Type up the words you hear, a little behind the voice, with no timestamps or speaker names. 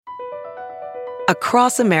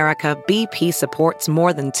Across America, BP supports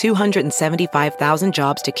more than 275,000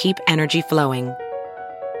 jobs to keep energy flowing.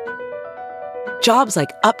 Jobs like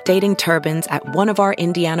updating turbines at one of our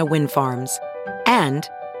Indiana wind farms and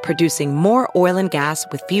producing more oil and gas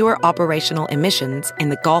with fewer operational emissions in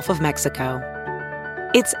the Gulf of Mexico.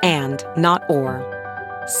 It's and, not or.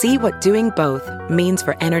 See what doing both means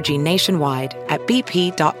for energy nationwide at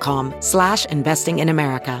bp.com/investing in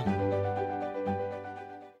America.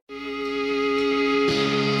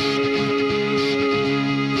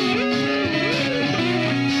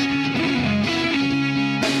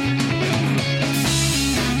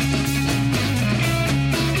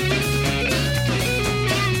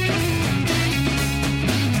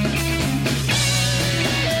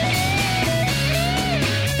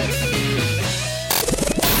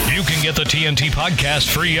 Get the TNT podcast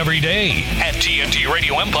free every day at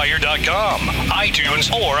TNTRadioEmpire.com,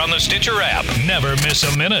 iTunes, or on the Stitcher app. Never miss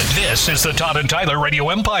a minute. This is the Todd and Tyler Radio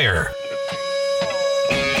Empire.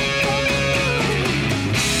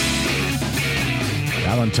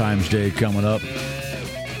 Valentine's Day coming up.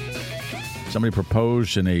 Somebody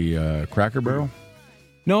proposed in a Cracker Barrel?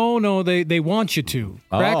 No, they want you to.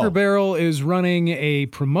 Cracker Barrel is running a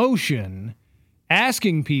promotion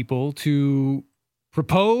asking people to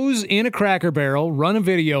propose in a Cracker Barrel, run a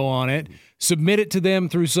video on it, submit it to them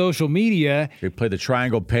through social media. They play the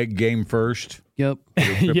triangle peg game first. Yep.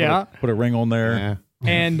 Yeah. Put a ring on there. Yeah.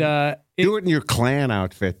 And do it in your clan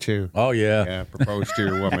outfit, too. Oh, yeah. Yeah, propose to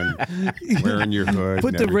your woman wearing your hood.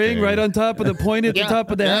 Put the ring right on top of the point at the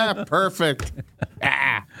top of the hat. Yeah, perfect.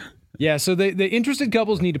 Yeah, so the interested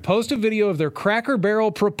couples need to post a video of their Cracker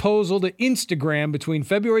Barrel proposal to Instagram between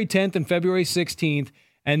February 10th and February 16th.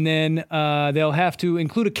 And then they'll have to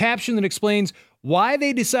include a caption that explains why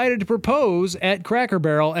they decided to propose at Cracker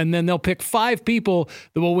Barrel, and then they'll pick 5 people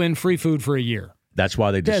that will win free food for a year. That's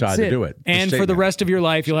why they decided to do it. And for the rest of your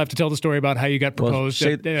life, you'll have to tell the story about how you got proposed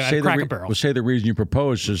at Cracker Barrel. Well, say the reason you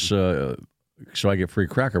proposed is so I get free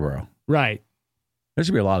Cracker Barrel. Right. There's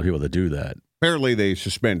going to be a lot of people that do that. Apparently, they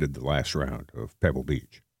suspended the last round of Pebble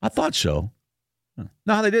Beach. I thought so.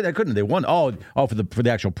 No, they did. They couldn't. They won. Oh, for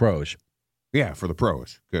the actual pros. Yeah, for the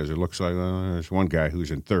pros, because it looks like there's one guy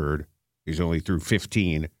who's in third. He's only through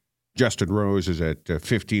 15. Justin Rose is at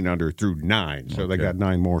 15 under through 9, so they got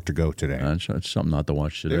 9 more to go today. That's something not to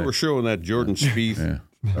watch today. They were showing that Jordan Spieth,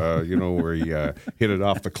 where he hit it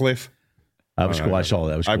off the cliff. That was cool. I saw that.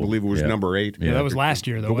 That was cool. I believe it was number 8. Yeah, that was last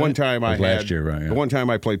year, though. The one time the one time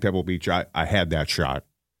I played Pebble Beach, I had that shot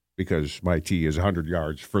because my tee is 100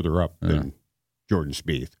 yards further up than Jordan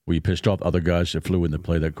Spieth. Were you pissed off other guys that flew in to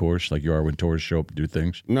play that course, like you are when tours show up to do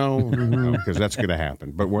things? No, because that's going to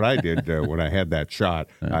happen. But what I did when I had that shot,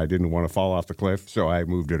 I didn't want to fall off the cliff, so I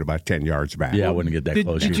moved it about 10 yards back. Yeah, I wouldn't get that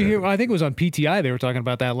close. Did you hear? I think it was on PTI. They were talking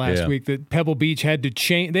about that last week. That Pebble Beach had to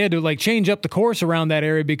change. They had to change up the course around that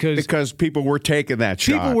area because people were taking that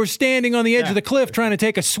shot. People were standing on the edge of the cliff trying to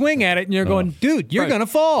take a swing at it, and you're going, dude, you're going to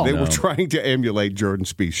fall. They were trying to emulate Jordan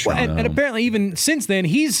Spieth's shot. Well, and apparently, even since then,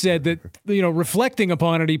 he's said that reflecting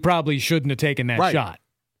upon it, he probably shouldn't have taken that shot.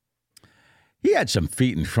 He had some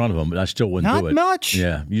feet in front of him, but I still wouldn't do it. Not much.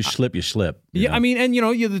 Yeah, you slip, you slip. Yeah, know? I mean, and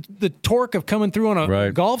the torque of coming through on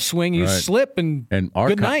a golf swing, you slip and our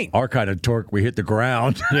good night. Our kind of torque, we hit the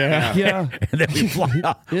ground. Yeah. And then we fly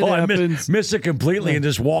off. I miss it completely and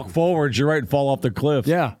just walk forward. You're right, and fall off the cliff.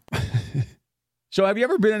 Yeah. So have you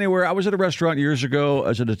ever been anywhere? I was at a restaurant years ago. It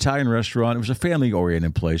was an Italian restaurant. It was a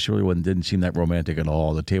family-oriented place. It really didn't seem that romantic at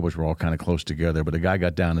all. The tables were all kind of close together, but the guy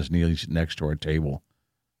got down his knees next to our table.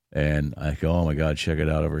 And I go, oh, my God, check it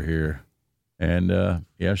out over here. And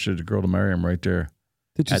he asked the girl to marry him right there.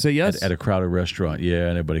 Did you say yes? At a crowded restaurant. Yeah,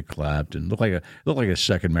 and everybody clapped. And looked like a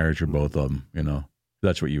second marriage for both of them,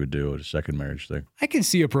 That's what you would do at a second marriage thing. I can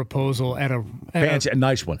see a proposal at a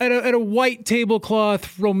nice one. At a white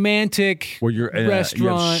tablecloth, romantic restaurant. You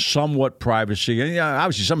have somewhat privacy. And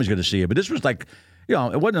obviously somebody's going to see it. But this was like, it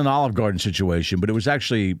wasn't an Olive Garden situation, but it was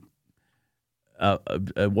actually,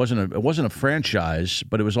 it wasn't a franchise,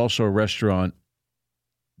 but it was also a restaurant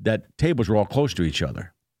that tables were all close to each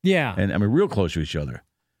other. Yeah. And I mean, real close to each other.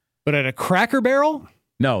 But at a Cracker Barrel?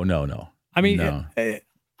 No. I mean, no.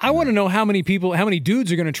 I want to know how many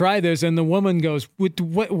dudes are going to try this, and the woman goes,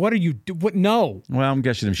 "What are you? What? No." Well, I'm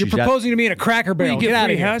guessing if you're proposing to me in a Cracker Barrel, you get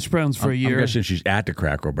free hash browns for a year. I'm guessing she's at the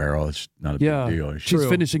Cracker Barrel. It's not a big deal. She's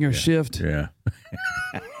finishing her shift. Yeah.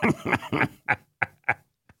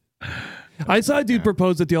 I saw a dude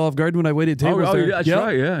propose at the Olive Garden when I waited tables there. That's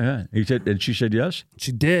right. Yeah. He said, and she said yes.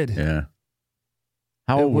 She did. Yeah.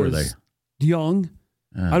 How old were they? Young.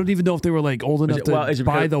 I don't even know if they were old enough to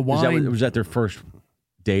buy the wine. Was that their first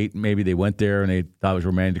date? Maybe they went there and they thought it was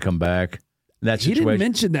romantic to come back. that He situation. didn't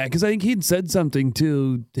mention that because I think he'd said something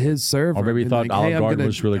to his server. Or maybe he and thought Olive Garden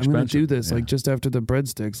was really I'm gonna expensive. do this Yeah. like just after the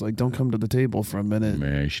breadsticks. Like, don't come to the table for a minute.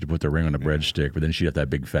 Man, she should put the ring on the breadstick, but then she'd have that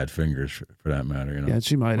big fat fingers for that matter. You know? Yeah,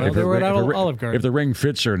 she might Well, have. they were at If the ring- Olive Garden. If the ring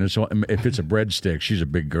fits her and if it's a breadstick, she's a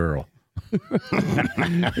big girl.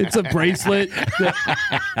 It's a bracelet.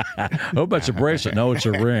 I hope that's a bracelet. No, it's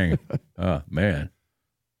a ring. Oh, man.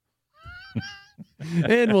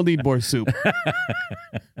 And we'll need more soup. All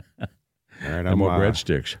right, No I'm more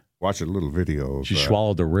breadsticks. watching a little video of She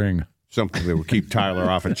swallowed the ring. something that would keep Tyler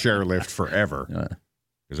off a chairlift forever.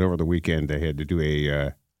 Because over the weekend they had to do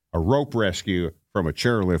a rope rescue from a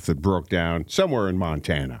chairlift that broke down somewhere in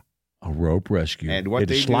Montana. A rope rescue. And what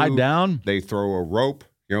Did it they slide do, down? They throw a rope,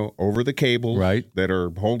 over the cables Right. that are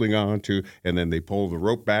holding on to, and then they pull the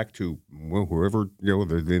rope back to whoever,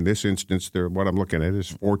 in this instance, what I'm looking at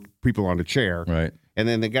is 4 people on a chair. Right. And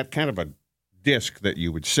then they got kind of a disc that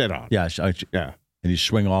you would sit on. Yeah. Yeah. And you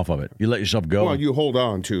swing off of it. You let yourself go. Well, you hold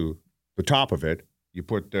on to the top of it. You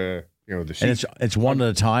put, the seat and it's one at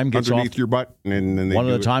a time gets underneath off. your butt, and then they One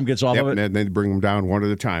do at a time gets off Yep, of it? and then they bring them down one at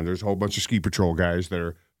a time. There's a whole bunch of ski patrol guys that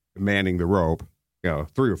are manning the rope.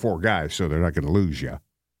 3 or 4 guys, so they're not going to lose you.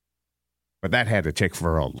 But that had to take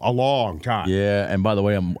for a long time. Yeah, and by the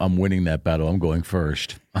way, I'm winning that battle. I'm going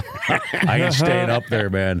first. I ain't staying up there,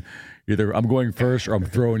 man. Either I'm going first or I'm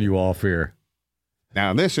throwing you off here. Now,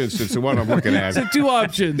 in this instance, the one I'm looking at, So 2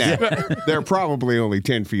 options. they're probably only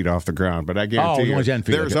 10 feet off the ground, but I guarantee you, only 10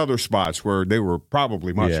 feet, there's okay. other spots where they were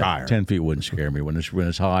probably much Yeah, higher. 10 feet wouldn't scare me when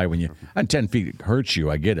it's high. And 10 feet hurts you.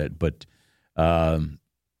 I get it, but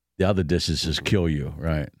the other distances kill you,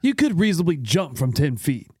 right? You could reasonably jump from 10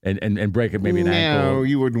 feet. And break it maybe an No, ankle.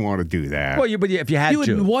 you wouldn't want to do that. Well, but if you had You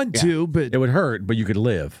wouldn't to, want to, but it would hurt, but you could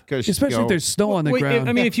live. 'Cause, especially if there's snow on the Wait, ground.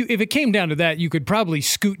 I mean, if it came down to that, you could probably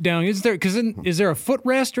scoot down. Is there is there a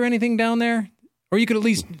footrest or anything down there? Or you could at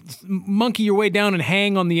least monkey your way down and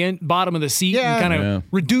hang on the bottom of the seat Yeah. and kind of Yeah.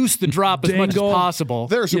 reduce the drop as much as Dangle. possible.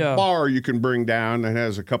 There's Yeah. a bar you can bring down that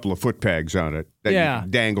has a couple of foot pegs on it that Yeah. you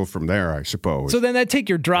can dangle from there, I suppose. So then that'd take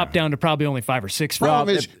your drop down to probably only 5 or 6 feet.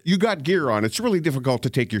 Problem is, you got gear on. It's really difficult to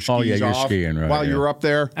take your skis Oh, yeah, you're off skiing, right, while yeah. you're up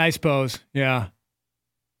there. I suppose, yeah.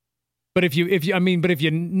 But if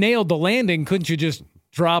you nailed the landing, couldn't you just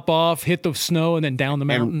drop off, hit the snow, and then down the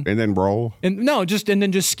mountain? And then roll. And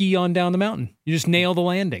then just ski on down the mountain. You just nail the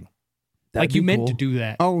landing. That'd Like you be meant cool. to do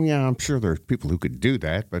that. Oh, yeah, I'm sure there's people who could do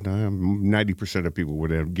that, but 90% of people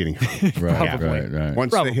would end up getting hurt. Right, Probably. right.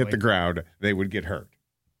 Once they hit Probably. the ground, they would get hurt.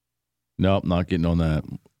 Nope, not getting on that.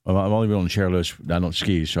 I've only been on chairlifts. I don't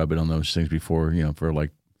ski, so I've been on those things before, for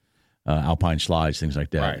like alpine slides, things like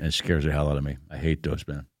that. Right. And it scares the hell out of me. I hate those,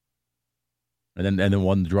 man. And then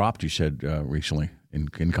one dropped, you said, recently in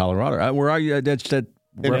Colorado. Where are you? That's that.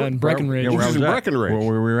 In Breckenridge. Yeah, where I This was is at. Breckenridge. Where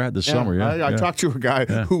we were at this summer, yeah. I talked to a guy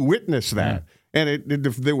who witnessed that, and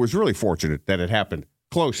it was really fortunate that it happened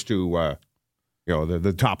close to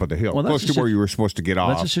the top of the hill, Well, that's close to a where you were supposed to get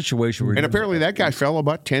off. That's a situation where and apparently that guy fell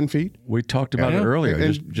about 10 feet. we talked about it earlier.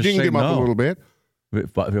 And Just dinged say him up a no. little bit.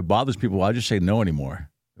 If it bothers people, I just say no anymore.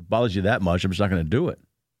 If it bothers you that much, I'm just not going to do it.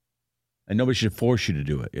 And nobody should force you to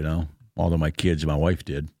do it, Although my kids and my wife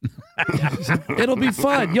did. It'll be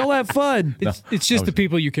fun. You'll have fun. It's just the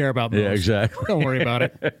people you care about most. Yeah, exactly. Don't worry about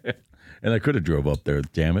it. And I could have drove up there,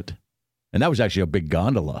 damn it. And that was actually a big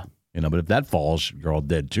gondola, But if that falls, you're all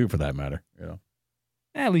dead too, for that matter.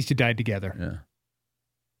 At least you died together. Yeah.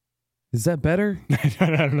 Is that better? I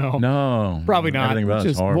don't know. No, Probably not. Everything about it's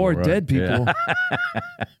Just horrible, more right? dead people. Yeah.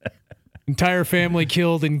 Entire family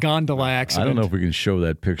killed in gondola I accident. don't know if we can show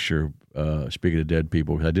that picture. Speaking of dead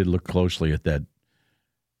people, 'cause I did look closely at that.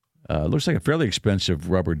 Looks like a fairly expensive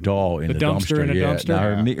rubber doll in The the dumpster in a Yeah. dumpster?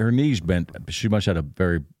 Now, her knees bent. She must have had a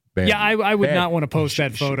very bad. Yeah, I would bad- not want to post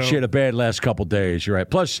that photo. She had a bad last couple days. You're right.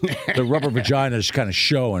 Plus, the rubber vagina is kind of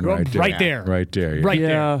showing right there. Right there. Right there. Yeah. Right there.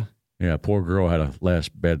 Yeah. Yeah, poor girl had a last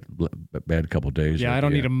bad couple days. Yeah, right I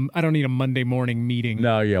don't there. need a Monday morning meeting.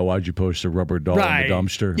 No, yeah. Why'd you post a rubber doll Right. in the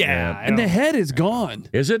dumpster? Yeah. I And the don't- head is gone.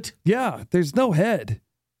 Is it? Yeah, there's no head.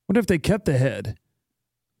 What if they kept the head?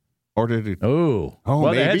 Or did it? Oh. Oh,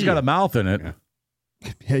 well, the maybe. head's got a mouth in it. Yeah.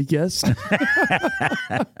 Yeah, yes.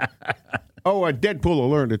 Oh, Deadpool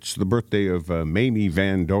alert! It's the birthday of Mamie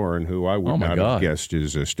Van Doren, who I would Oh, my not God. have guessed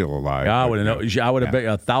is still alive. I But, would have. I would have bet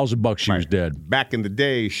 $1,000 she was Right. dead. Back in the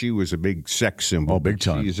day, she was a big sex symbol. Oh, big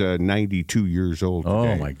time. She's 92 years old today.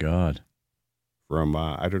 Oh my God. From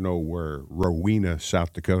I don't know where Rowena,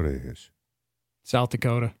 South Dakota is. South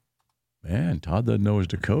Dakota. Man, Todd doesn't know his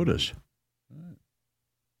Dakotas.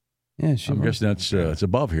 Yeah, she I'm was. guessing that's it's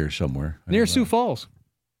above here somewhere. I Near don't know. Sioux Falls.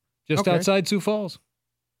 Just Okay. outside Sioux Falls.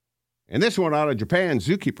 And this one out of Japan.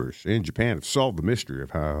 Zookeepers in Japan have solved the mystery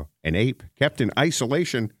of how an ape kept in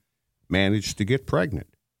isolation managed to get pregnant.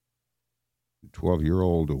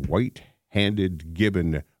 12-year-old white-handed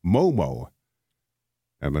gibbon Momo.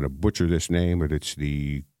 I'm going to butcher this name, but it's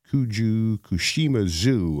the Kushima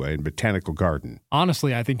Zoo and Botanical Garden.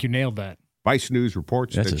 Honestly, I think you nailed that. Vice News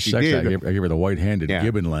reports That's that a she sex. did. I gave her the white-handed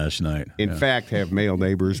gibbon last night. In fact, have male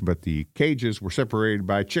neighbors, but the cages were separated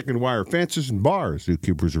by chicken wire fences and bars.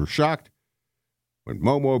 Zookeepers were shocked when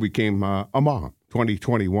Momo became a mom.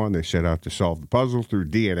 2021, they set out to solve the puzzle through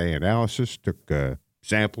DNA analysis, took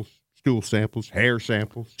samples, stool samples, hair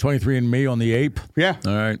samples. 23andMe on the ape. Yeah.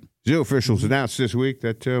 All right. Zoo officials announced this week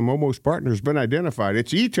that Momo's partner has been identified.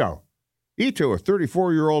 It's Ito. Ito, a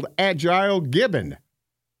 34-year-old agile gibbon.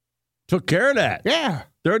 Took care of that. Yeah.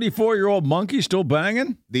 34-year-old monkey still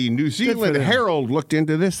banging? The New Zealand Herald looked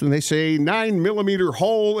into this, and they say 9mm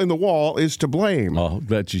hole in the wall is to blame. Oh,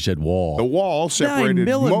 bet you said wall. The wall separated 9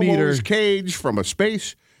 millimeter. Momo's cage from a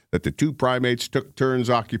space that the two primates took turns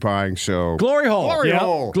occupying. So Glory hole. Glory Yep.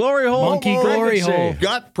 hole. Glory hole. Monkey Momo glory pregnancy. hole.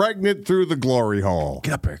 Got pregnant through the glory hole.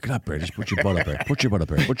 Get up there. Get up there. Just put your butt up there. Put your butt up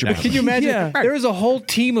there. Put your butt up Can you there. imagine? Yeah. There was a whole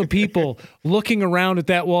team of people looking around at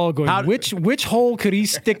that wall going, which hole could he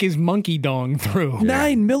stick his monkey dong through?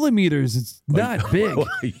 9 millimeters. It's not big.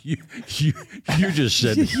 you just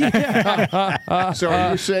said So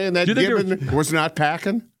are you saying that Do you think gibbon was not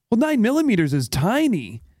packing? Well, 9 millimeters is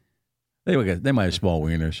tiny. they might have small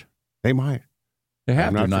wieners. They might. They have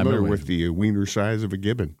I'm to. not 9 familiar millimeters. with the wiener size of a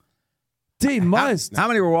gibbon. They must. How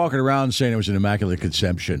many were walking around saying it was an immaculate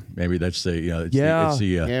conception? Maybe that's the it's the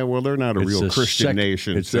Yeah, well, they're not a it's real the Christian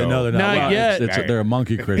nation. So. No, they're not. Not Well, yet. They're a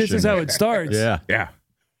monkey Christian. This is how it starts. Yeah, Yeah.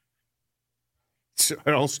 So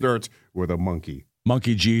it all starts with a monkey.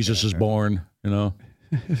 monkey Jesus is born. You know,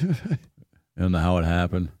 I don't know how it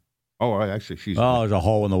happened. Oh, actually, she's Oh, there's a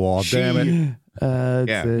hole in the wall. Damn it! That's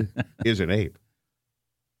yeah, it. is an ape.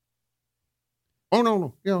 Oh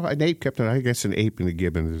no! You know, an ape kept an. I guess an ape and a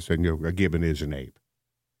gibbon is. A gibbon is an ape.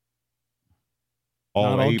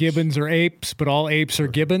 Not all apes- gibbons are apes, but all apes are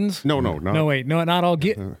gibbons? No, No, wait. No, not all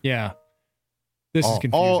Yeah. This is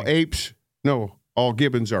confusing. all apes. No, all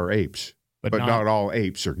gibbons are apes, but But not all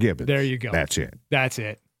apes are gibbons. There you go. That's it. That's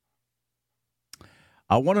it.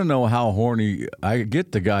 I want to know how horny. I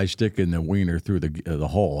get the guy sticking the wiener through the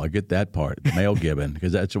hole. I get that part, the male gibbon,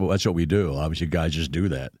 because that's what we do. Obviously, guys just do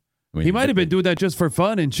that. I mean, He might have been doing that just for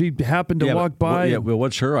fun, and she happened to walk by. Yeah, well,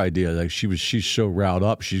 what's her idea? Like she's so riled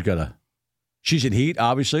up. She's in heat,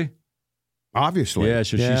 obviously. Obviously. Yeah,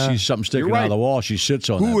 so Yeah. she sees something sticking You're out of the right. wall. She sits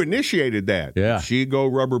on Who that. initiated that? Yeah. Did she go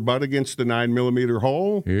rubber butt against the 9mm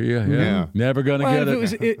hole? Yeah. Yeah. Never gonna Well,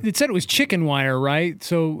 get it said it was chicken wire, right?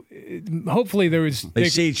 So hopefully there was They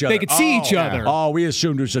see each other. They could see each Oh, other. Oh, we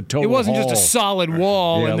assumed it was a total. It wasn't just a hole. solid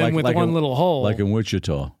wall Yeah, and then like- with like one in- little hole. like in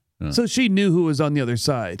Wichita. Yeah. So she knew who was on the other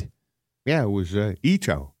side. Yeah, it was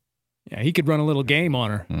Ito, yeah, he could run a little game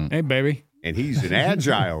on her. Hmm. Hey, baby. and he's an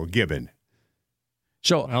agile gibbon.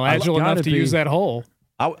 So Well, agile enough gotta to be. use that hole.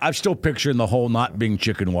 I'm still picturing the hole not being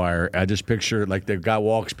chicken wire. I just picture like the guy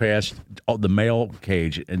walks past the male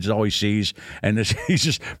cage and just all he sees, and he's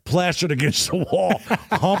just plastered against the wall,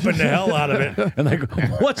 humping the hell out of it. And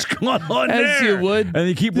like, what's going on As there? you would. And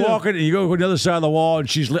you keep walking, and you go to the other side of the wall, and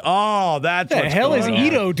she's that's What the what's hell is going on.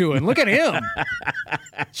 Ito doing? Look at him.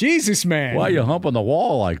 Jesus, man. Why are you humping the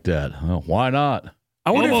wall like that? Well, why not?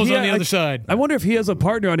 I wonder if Momo's he on the had- other side. I wonder if he has a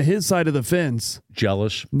partner on his side of the fence.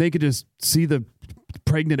 Jealous? And they could just see the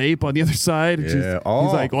pregnant ape on the other side. And Yeah. He's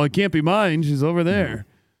Oh. like, well, it can't be mine. She's over there.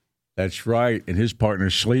 That's right. And his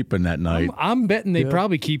partner's sleeping that night. I'm betting they Yeah.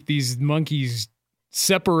 probably keep these monkeys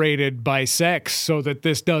separated by sex so that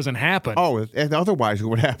this doesn't happen. Oh, and otherwise it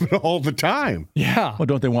would happen all the time. Yeah. Well,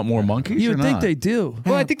 don't they want more monkeys? You or would think not? they do.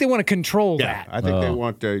 Well, I think they want to control that. I think they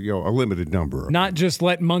want a limited number. Of Not just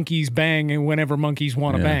let monkeys bang and whenever monkeys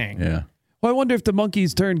want to Yeah, bang. Yeah. Well, I wonder if the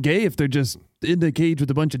monkeys turn gay if they're just in the cage with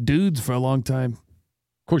a bunch of dudes for a long time.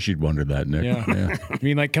 Of course, you'd wonder that, Nick. Yeah. Yeah. You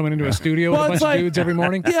mean like coming into a studio Well, with a it's bunch like- of dudes every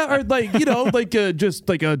morning? Yeah, or like, just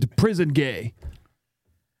like a prison gay.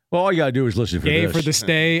 Well, all you gotta do is listen for Gay this. for the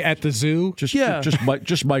stay at the zoo? Just Yeah.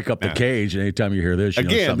 just mic up the cage, and anytime you hear this, you know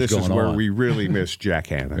Again, something's this is going where on. we really miss Jack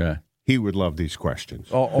Hanna. Yeah. He would love these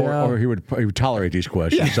questions. Or he would tolerate these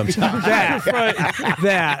questions sometimes.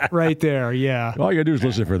 That right there, yeah. All you gotta do is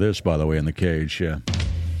listen for this, by the way, in the cage. Yeah.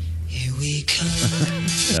 Here we come.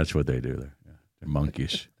 That's what they do there. Yeah. They're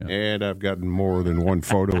monkeys. Yeah. And I've gotten more than one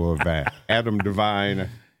photo of Adam Devine.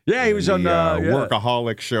 Yeah, he was on the yeah.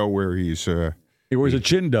 Workaholic show where he's He wears a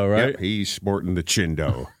chindo, right? yep, he's sporting the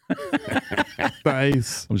chindo.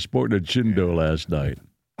 Nice. I'm sporting a chindo last night.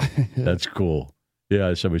 That's cool.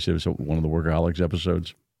 Yeah, somebody said it was one of the Workaholics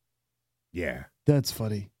episodes. Yeah. That's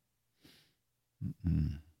funny.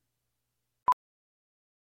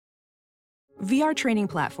 VR training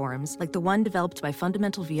platforms, like the one developed by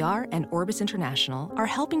Fundamental VR and Orbis International, are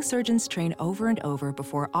helping surgeons train over and over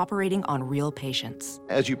before operating on real patients.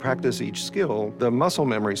 As you practice each skill, the muscle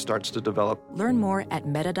memory starts to develop. Learn more at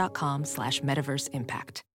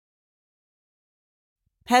meta.com/metaverseimpact.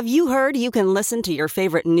 Have you heard you can listen to your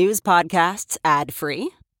favorite news podcasts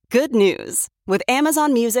ad-free? Good news. With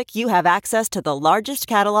Amazon Music, you have access to the largest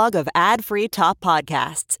catalog of ad-free top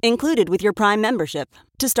podcasts included with your Prime membership.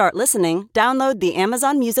 To start listening, download the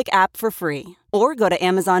Amazon Music app for free or go to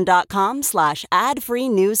amazon.com/ad-free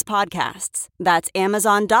news podcasts. That's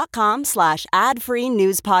amazon.com/ad-free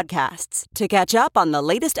news podcasts to catch up on the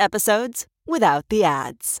latest episodes without the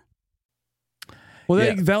ads. Well, I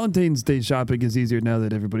think Valentine's Day shopping is easier now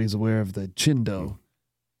that everybody's aware of the Chindo.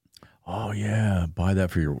 Oh, yeah. Buy that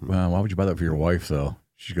for your... Well, why would you buy that for your wife, though?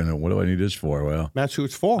 She's going to... What do I need this for? Well... That's who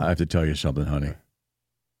it's for. I have to tell you something, honey.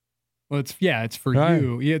 Well, it's for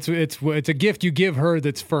you. Yeah, it's a gift you give her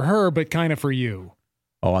that's for her, but kind of for you.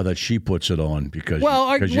 Oh, I thought she puts it on because...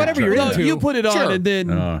 whatever you're into. You put it on and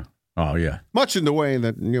then... oh, yeah. Much in the way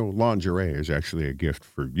that, lingerie is actually a gift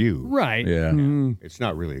for you. Right. Yeah. It's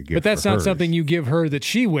not really a gift But that's for not hers. something you give her that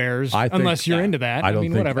she wears unless you're into that. I don't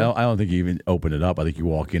think, whatever. I don't think you even open it up. I think you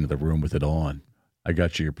walk into the room with it on. I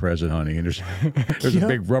got you your present, honey. And there's a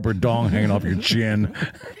big rubber dong hanging off your chin.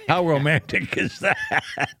 How romantic is that?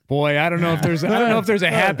 Boy, I don't know if there's a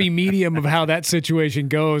happy medium of how that situation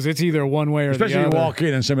goes. It's either one way or Especially the other. you walk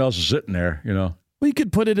in and somebody else is sitting there, Well, you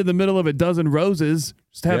could put it in the middle of a dozen roses.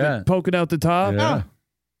 Just have it poking out the top. Yeah.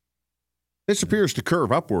 This appears to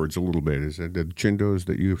curve upwards a little bit. Is it the Chindos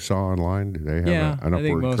that you saw online? Do they have an I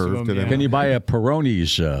think upward most of curve them, to them? Can you buy a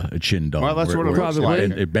Peroni's chin dong? Well, that's what it looks like.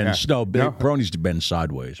 It bends. Yeah. No, Peroni's bend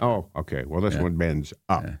sideways. Oh, okay. Well, this one bends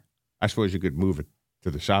up. Yeah. I suppose you could move it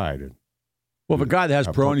to the side. Well, if a guy that has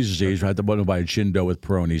Peroni's disease, I have to buy a chin do with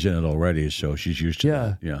Peroni's in it already, so she's used to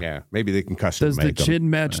that. Yeah. Maybe they can custom Does the make them. chin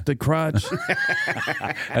match the crotch?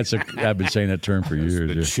 I've been saying that term for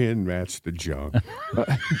years. The chin match the junk.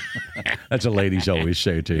 That's what ladies always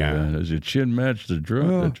say to you. Yeah. Does your chin match the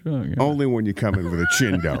drunk? Yeah. Only when you come in with a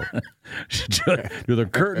chindo. Do the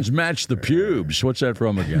curtains match the pubes? What's that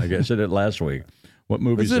from again? I said it last week. What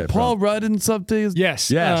movie is Is that it Paul from? Rudd and something? Yes.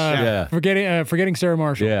 Yeah. Forgetting Sarah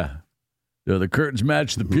Marshall. Yeah. Do the curtains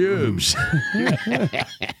match the pubes?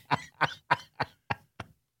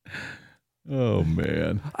 Oh,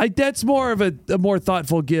 man. That's more of a more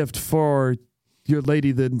thoughtful gift for your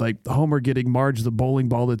lady than like Homer getting Marge the bowling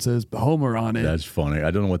ball that says Homer on it. That's funny. I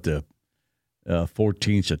don't know what the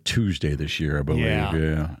 14th's a Tuesday this year, I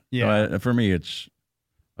believe. Yeah. For me, it's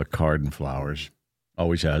a card and flowers.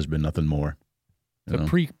 Always has been, nothing more. It's a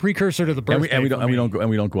precursor to the birthday. And we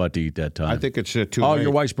don't go out to eat that time. I think it's too late. Oh,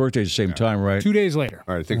 your wife's birthday is the same time, right? 2 days later.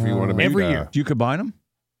 All right, I think if you want to make every year. Do you combine them?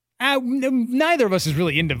 Neither of us is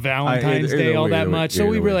really into Valentine's Day all that much, so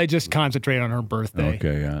we really just concentrate on her birthday.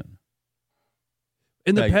 Okay, yeah.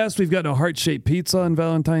 In the past, we've gotten a heart-shaped pizza on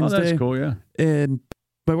Valentine's Day. Oh, that's cool, yeah. And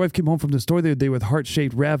my wife came home from the store the other day with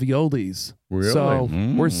heart-shaped raviolis. Really? So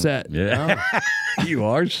we're set. Yeah. You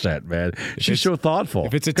are set, man. She's so thoughtful.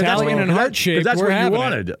 If it's Italian and heart-shaped, that's we're what you having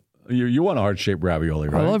wanted. it. You want a heart-shaped ravioli,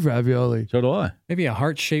 right? I love ravioli. So do I. Maybe a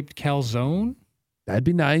heart-shaped calzone? That'd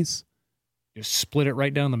be nice. Just split it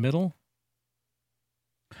right down the middle?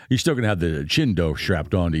 You're still going to have the chin dough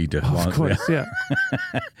strapped on to eat the Of course, yeah.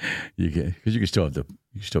 Because you can still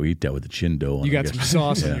eat that with the chin dough on. You got some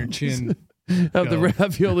sauce on your chin. Have the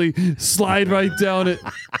ravioli slide right down it.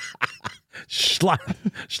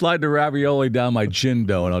 Slide the ravioli down my chin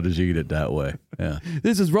dough, and I'll just eat it that way. Yeah.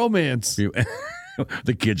 This is romance.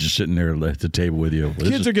 The kids are sitting there at the table with you.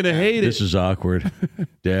 Kids are going to hate it. This is awkward.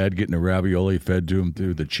 Dad getting a ravioli fed to him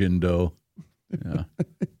through the chin dough. Yeah.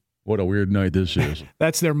 What a weird night this is.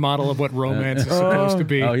 That's their model of what romance is supposed to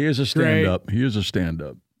be. Oh, he is a stand-up. He is a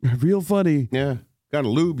stand-up. Real funny. Yeah. Kind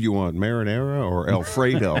of lube you want, marinara or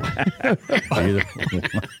Alfredo?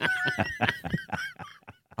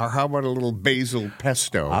 Or how about a little basil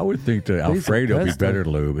pesto? I would think the Alfredo would be better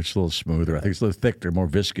lube. It's a little smoother. I think it's a little thicker, more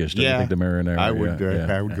viscous. Don't you think the marinara?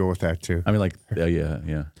 I would go with that too. I mean,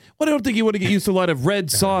 yeah. Well, I don't think you want to get used to a lot of red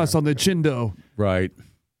sauce on the chindo. Right.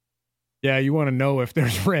 Yeah, you want to know if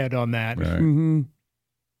there's red on that. Right. Mm-hmm.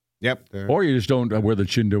 Yep. Or you just don't wear the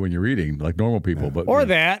chin dough when you're eating, like normal people. But or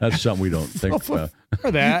that. That's something we don't think.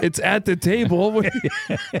 Or that. It's at the table.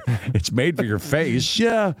 It's made for your face.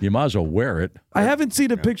 Yeah. You might as well wear it. I haven't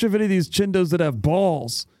seen a picture of any of these chindos that have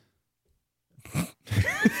balls.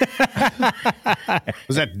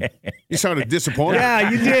 Was that you sounded disappointed? Yeah,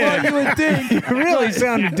 you did. Well, you would think. You really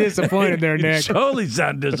sounded disappointed there, Nick. You totally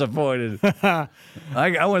sound disappointed. I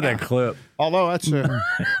want that clip. Although that's The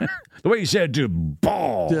way you said, dude,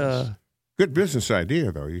 balls. good business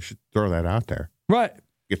idea, though. You should throw that out there. Right.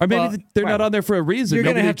 Or maybe they're not on there for a reason. You're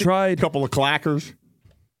gonna Maybe they have to- tried. A couple of clackers.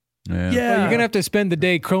 Yeah. Yeah. Well, you're gonna have to spend the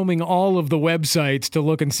day combing all of the websites to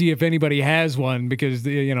look and see if anybody has one, because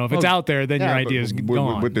if it's out there, then your idea is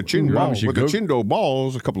gone. With the Chindo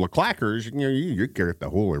balls, a couple of clackers, you get the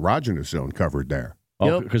whole erogenous zone covered there.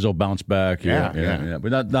 Oh, because they'll bounce back. Yeah.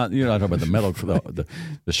 But not you're not talking about the metal,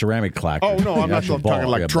 the ceramic clacker. Oh no, I'm The not actual talking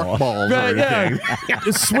like truck balls or Right, anything.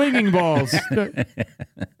 The swinging balls.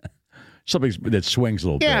 Something that swings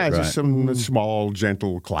a little Yeah, bit. just some small,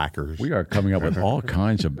 gentle clackers. We are coming up with all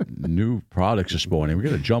kinds of new products this morning. We're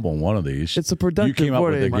going to jump on one of these. It's a productive You came up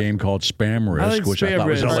with a morning. game called Spam Risk, like which I Spam thought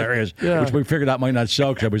was Risk. hilarious, Yeah. which we figured out might not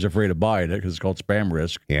sell because I was afraid of buying it because it's called Spam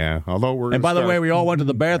Risk. Yeah, although we're And by the gonna way, start- we all went to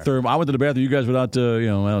the bathroom. I went to the bathroom. You guys went out to, I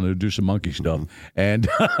don't know, do some monkey stuff. And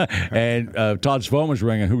Todd's phone was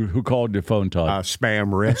ringing. Who called your phone, Todd?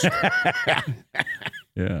 spam risk.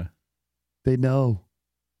 Yeah. They know.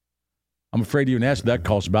 I'm afraid to even ask what that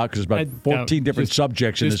call's about because there's about 14 different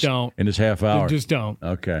subjects in this half hour. Just don't.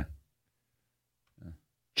 Okay.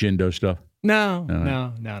 Jindo stuff? No.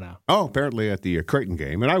 Oh, apparently at the Creighton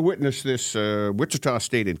game. And I witnessed this. Wichita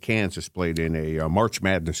State and Kansas played in a March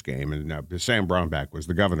Madness game, and Sam Brownback was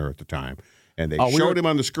the governor at the time. And they showed him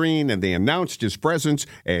on the screen, and they announced his presence,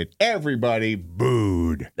 and everybody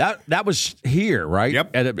booed. That was here, right?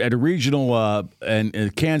 Yep. At a regional,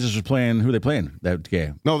 and Kansas was playing. Who are they playing that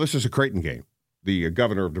game? No, this is a Creighton game. The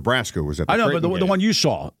governor of Nebraska was at the I know, Creighton but the game. one you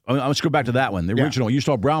saw. Let's go back to that one. The original. You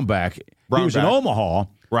saw Brownback. He was in Brownback. Omaha.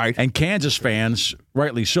 Right. And Kansas fans,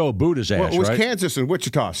 rightly so, booed his ass, Well, it was right? Kansas and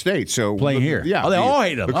Wichita State. So Playing here. Yeah. Oh, they all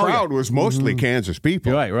hate him. The Oh, yeah. crowd was mostly Kansas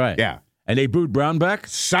people. Right. Yeah. And they booed Brownback?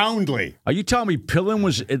 Soundly. Are you telling me Pillin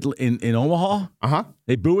was in Omaha? Uh-huh.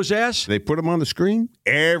 They boo his ass? They put him on the screen.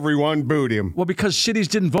 Everyone booed him. Well, because cities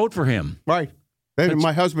didn't vote for him. Right. Then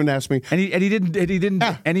my husband asked me, And he didn't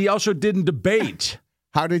and he also didn't debate.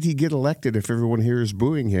 how did he get elected if everyone here is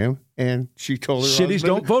booing him? And she told her Cities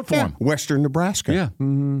husband, don't vote for him. Western Nebraska. Yeah.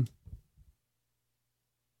 Mm-hmm.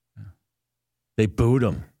 They booed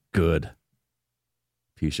him. Good.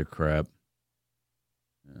 Piece of crap.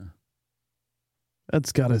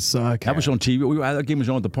 That's got to suck. That was on TV. That game was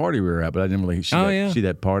on at the party we were at, but I didn't really see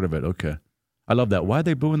that part of it. Okay. I love that. Why are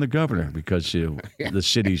they booing the governor? Because the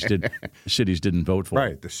cities didn't vote for him.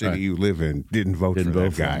 Right. The city you live in didn't vote for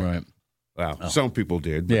that guy. him, right. Well, some people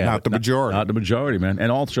did, but not the majority. Not the majority, man. And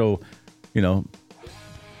also, the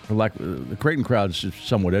Creighton crowd's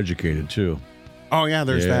somewhat educated, too. Oh, yeah,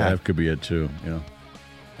 there's that. That could be it, too,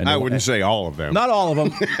 And I wouldn't say all of them. Not all of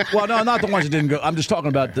them. Well, no, not the ones that didn't go. I'm just talking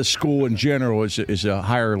about the school in general is a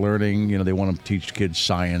higher learning. They want to teach kids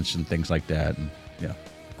science and things like that. And,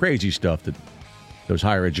 crazy stuff that those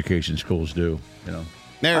higher education schools do,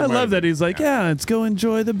 I love that he's like, let's go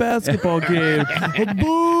enjoy the basketball game.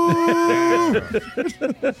 Boo!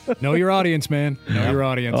 Know your audience, man. Know your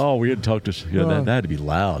audience. Oh, we had talked to that had to be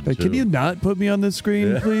loud. Hey, can you not put me on the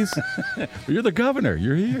screen, please? You're the governor.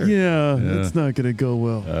 You're here. Yeah, it's not going to go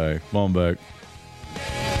well. All right, come on back.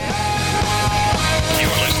 You're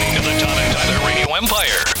listening to the Todd and Tyler Radio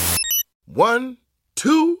Empire. 1,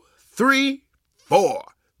 2, 3, 4.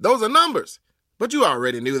 Those are numbers, but you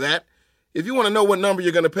already knew that. If you want to know what number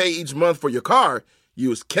you're going to pay each month for your car,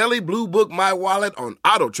 use Kelley Blue Book My Wallet on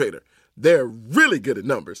AutoTrader. They're really good at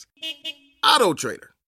numbers. AutoTrader.